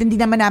sinasabi natin, hindi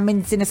naman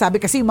namin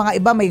sinasabi kasi yung mga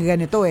iba may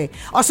ganito eh.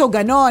 So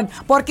ganon.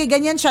 Porke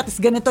ganyan siya,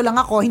 tapos ganito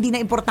lang ako, hindi na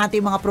importante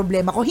yung mga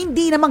problema ko.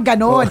 Hindi naman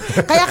ganon.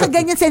 Kaya ka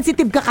ganyan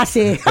sensitive ka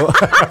kasi.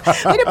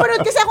 May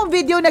napanood kasi akong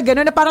video na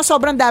ganon na parang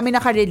sobrang dami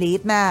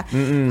nakarelate na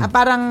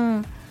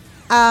parang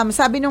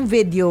sabi nung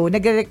video,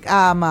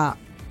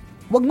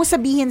 wag mo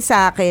sabihin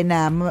sa akin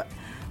na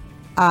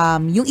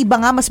yung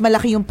iba nga mas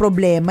malaki yung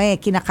problema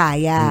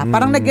kinakaya.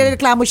 Parang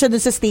nagreklamo siya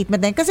dun sa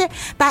statement na yun. Kasi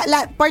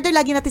partner,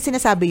 lagi natin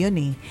sinasabi yun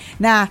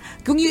na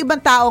kung yung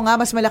ibang tao nga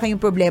mas malaki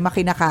yung problema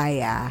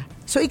kinakaya,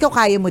 so ikaw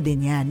kaya mo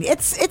din yan.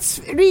 It's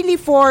really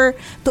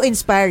to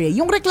inspire.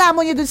 Yung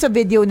reklamo niya dun sa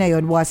video na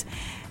yun was,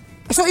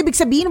 so ibig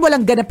sabihin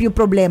walang ganap yung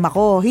problema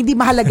ko, hindi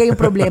mahalaga yung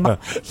problema ko.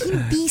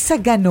 Hindi sa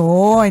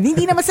ganon.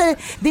 Hindi naman sa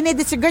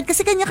dinedisregard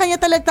kasi kanya-kanya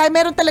talaga tayo.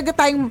 Meron talaga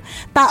tayong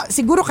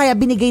siguro kaya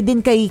binigay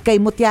din kay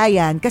Mutya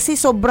yan kasi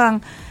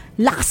sobrang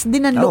lakas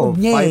din ang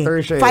loob niya.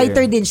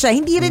 Fighter din siya.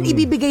 Hindi rin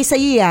ibibigay sa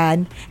iyo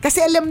yan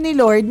kasi alam ni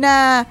Lord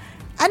na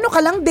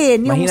ka lang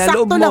din, yung mahina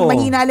sakto lang,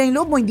 mahina lang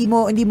yung loob mo,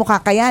 hindi mo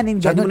kakayanin.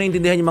 Saan mo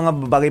naintindihan yung mga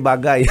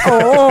bagay-bagay.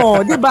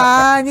 Oo, di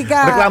ba?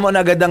 Reklamo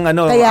na agad ang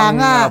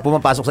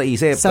pumapasok sa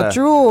isip. Sa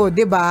true,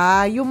 di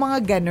ba? Yung mga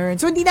ganun.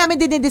 So, hindi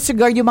namin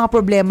dinidisregard yung mga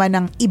problema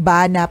ng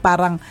iba na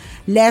parang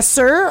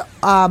lesser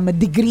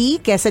degree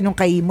kesa nung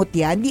kay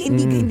Mutya.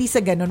 Hindi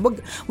sa ganun.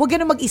 Wag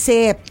ganun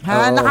mag-isip.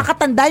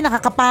 Nakakatanda,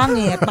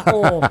 nakakapangit.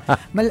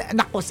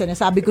 Nako,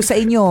 sinasabi ko sa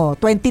inyo,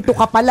 22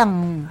 ka pa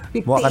lang,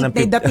 58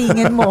 na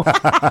datingin mo.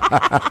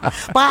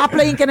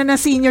 Pa-applyin ka na ng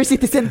senior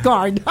citizen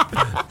card.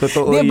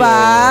 Totoo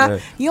diba?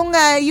 Yung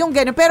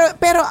gano'n.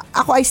 Pero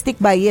ako I stick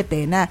by it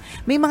na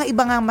may mga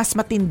iba nga mas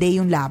matindi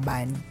yung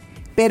laban.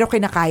 Pero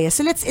kinakaya.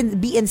 So let's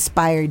be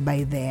inspired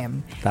by them.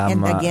 Tama.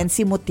 And again,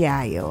 si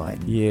Mutya yun.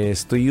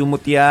 Yes. To you,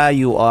 Mutya,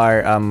 you are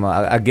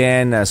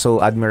again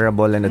so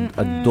admirable and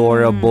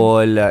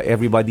adorable.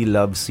 Everybody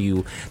loves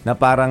you. Na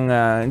parang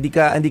hindi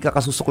ka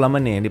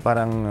kasusuklaman Hindi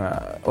parang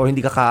or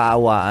hindi ka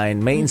kaaawaan.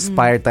 May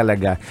inspire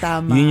talaga.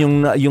 Tama.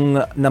 Yun yung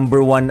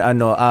number one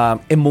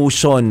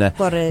emotion.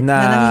 Correct.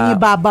 Na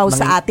nangingibabaw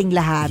sa ating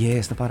lahat.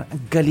 Yes. Na parang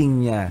ang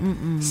galing niya.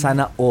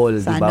 Sana all,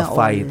 diba?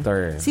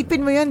 Fighter.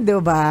 Sipin mo yun,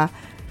 diba?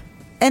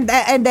 And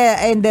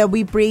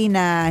we pray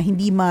na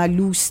hindi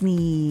ma-lose ni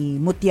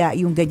Mutya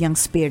yung ganyang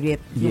spirit,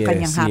 yung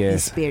kanyang happy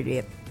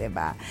spirit,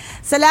 diba?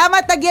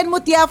 Salamat again,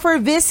 Mutya, for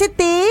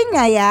visiting.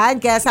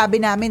 Ayan, kaya sabi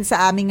namin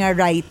sa aming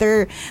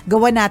writer,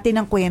 gawa natin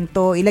ng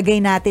kwento,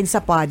 ilagay natin sa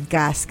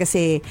podcast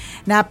kasi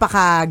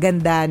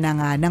napakaganda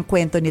ng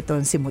kwento nito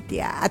si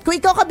Mutya. At kung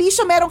ikaw,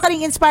 Kabisyo, meron ka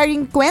ring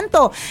inspiring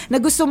kwento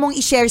na gusto mong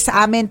i-share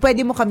sa amin,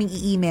 pwede mo kaming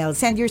i-email.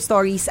 Send your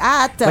stories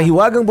at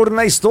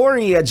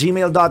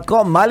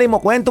mahiwagangburnaystory@gmail.com. Malay mo,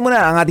 kwento mo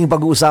na ang ating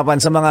pag-uusapan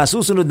sa mga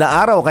susunod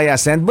na araw, kaya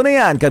send mo na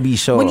yan,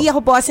 Kabisyo. Muli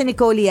ako po si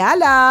Nicole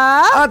Yala.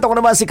 At ako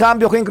naman si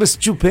Cambio King Chris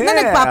Chuper. Na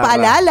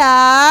nagpapaalala,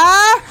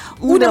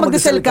 una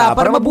magdasal ka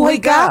para mabuhay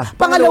ka,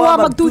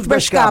 pangalawa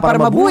mag-toothbrush ka para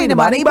mabuhay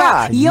naman ang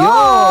iba.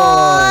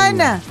 Yon!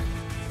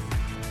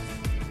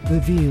 The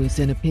views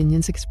and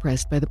opinions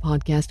expressed by the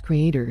podcast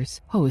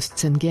creators,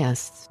 hosts, and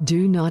guests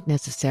do not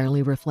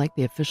necessarily reflect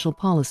the official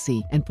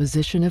policy and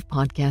position of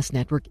Podcast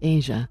Network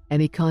Asia.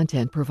 Any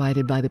content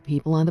provided by the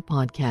people on the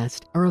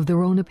podcast are of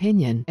their own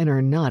opinion and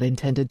are not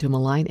intended to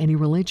malign any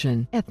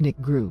religion, ethnic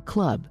group,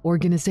 club,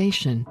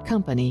 organization,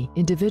 company,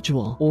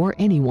 individual, or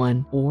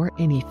anyone or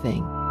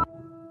anything.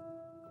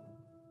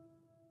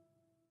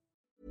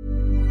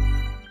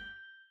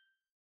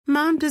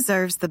 Mom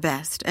deserves the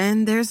best,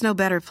 and there's no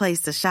better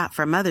place to shop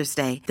for Mother's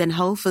Day than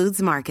Whole Foods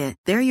Market.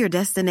 They're your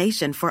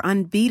destination for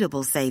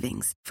unbeatable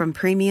savings, from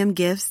premium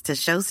gifts to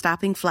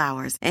show-stopping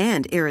flowers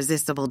and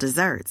irresistible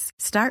desserts.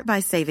 Start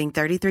by saving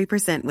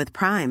 33% with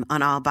Prime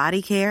on all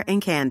body care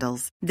and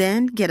candles.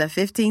 Then get a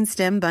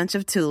 15-stem bunch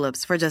of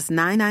tulips for just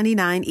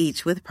 $9.99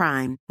 each with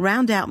Prime.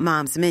 Round out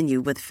Mom's menu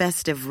with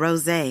festive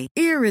rosé,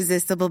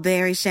 irresistible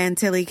berry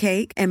chantilly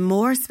cake, and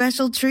more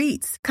special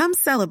treats. Come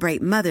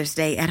celebrate Mother's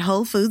Day at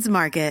Whole Foods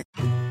Market.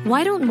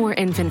 Why don't more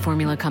infant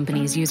formula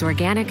companies use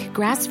organic,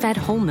 grass-fed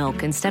whole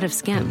milk instead of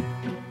skim?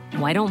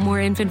 Why don't more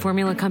infant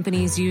formula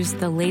companies use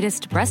the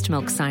latest breast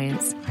milk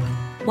science?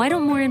 Why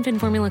don't more infant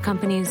formula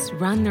companies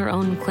run their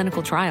own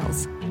clinical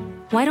trials?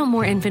 Why don't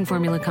more infant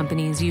formula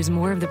companies use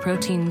more of the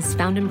proteins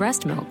found in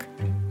breast milk?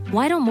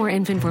 Why don't more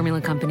infant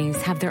formula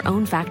companies have their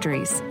own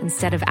factories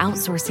instead of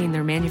outsourcing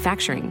their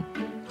manufacturing?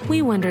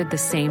 We wondered the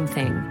same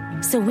thing.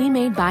 So we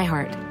made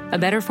ByHeart, a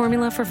better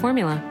formula for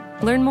formula.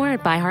 Learn more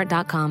at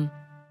byheart.com.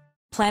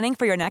 Planning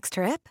for your next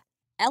trip?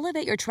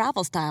 Elevate your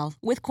travel style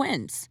with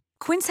Quince.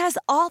 Quince has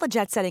all the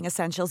jet-setting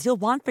essentials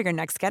you'll want for your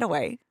next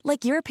getaway,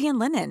 like European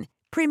linen,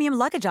 premium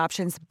luggage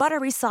options,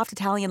 buttery soft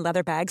Italian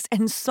leather bags,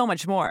 and so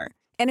much more.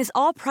 And is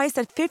all priced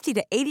at 50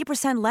 to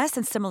 80% less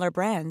than similar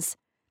brands.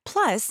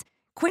 Plus,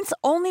 Quince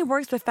only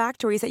works with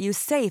factories that use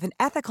safe and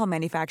ethical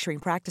manufacturing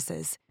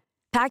practices.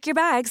 Pack your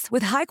bags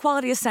with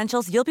high-quality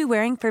essentials you'll be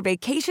wearing for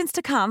vacations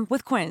to come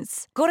with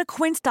Quince. Go to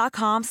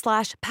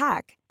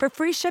quince.com/pack for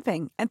free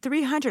shipping and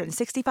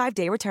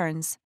 365-day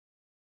returns.